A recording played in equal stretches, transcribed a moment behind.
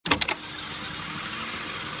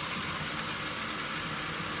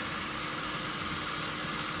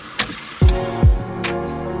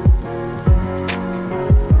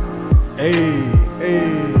Hey.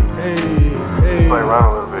 Play around a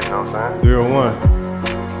little bit, you know what I'm saying? 301.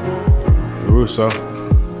 Larusso.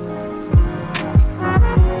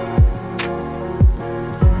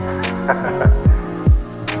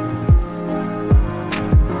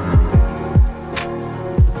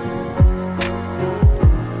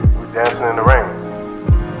 We dancing in the rain.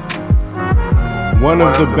 One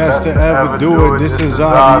of the best to ever do it, this is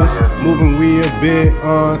obvious. Moving we a bit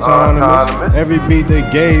autonomous. Every beat they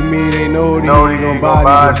gave me, they know they ain't gon'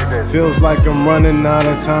 body this. Feels like I'm running out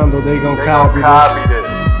of time, though they gon' copy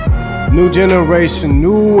this. New generation,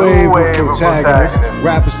 new wave of protagonists.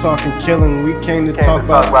 Rappers talking killing, we came to talk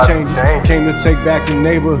about the changes. Came to take back the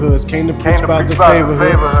neighborhoods, came to preach about the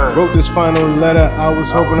favorhood. Wrote this final letter, I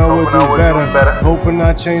was hoping I would do better. Hoping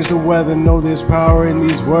I change the weather, know there's power in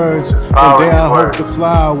these words. One day I hope to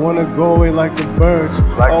fly, I wanna go away like the birds.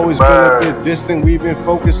 Always been a bit distant, we've been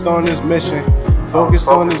focused on this mission. Focused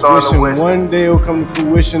on this wishing, one day it'll come to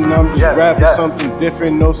fruition. I'm just rapping something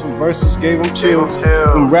different, know some verses gave them chills.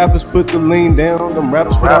 Them rappers put the lean down, them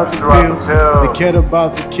rappers put out the pills. They cared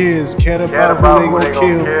about the kids, cared about who they gon'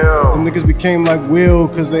 kill. Them niggas became like Will,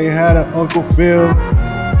 cause they had an Uncle Phil. Them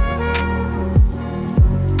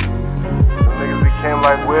niggas became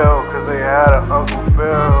like Will, cause they had an Uncle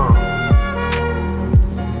Phil.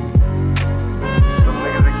 Them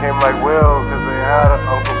niggas became like Will, cause they had an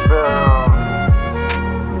Uncle Phil.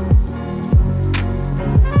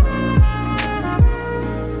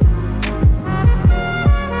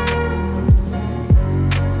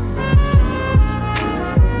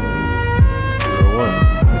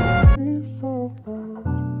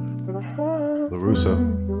 Larusso.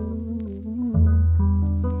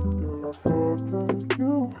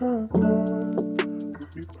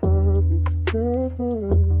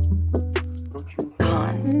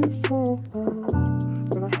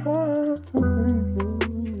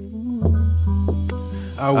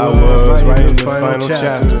 I was writing the final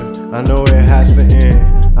chapter. I know it has to end.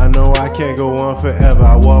 I know I can't go on forever.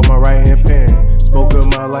 I walk my writing pen. Spoke of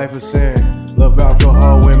my life of sin. Love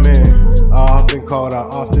alcohol, women. I often called, I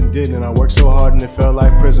often didn't. I worked so hard and it felt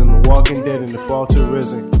like prison. The walking dead and the fall to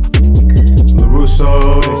risen.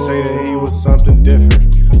 Larusso, they say that he was something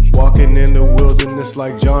different. Walking in the wilderness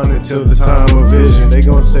like John until the time of vision. They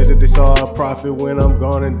gon' say that they saw a prophet when I'm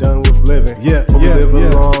gone and done with living. But we live a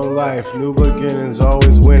long life, new beginnings,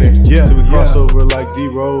 always winning. Till we cross over like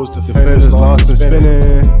D-Rose, defenders lost and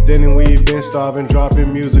spinning. Then we've been starving,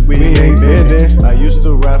 dropping music, we ain't bending. I used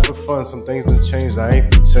to rap for fun, some things done changed, I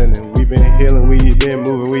ain't pretending. We been healing, we been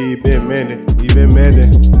moving, we been mending. We been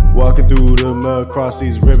mending, walking through the mud, across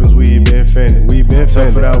these ribbons, we been fending. We been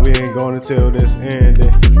tough it out, we ain't going until this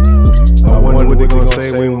ending. I wonder what they gonna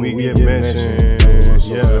say when we get mentioned.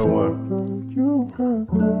 Yeah, one.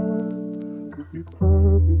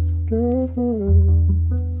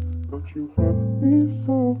 Don't you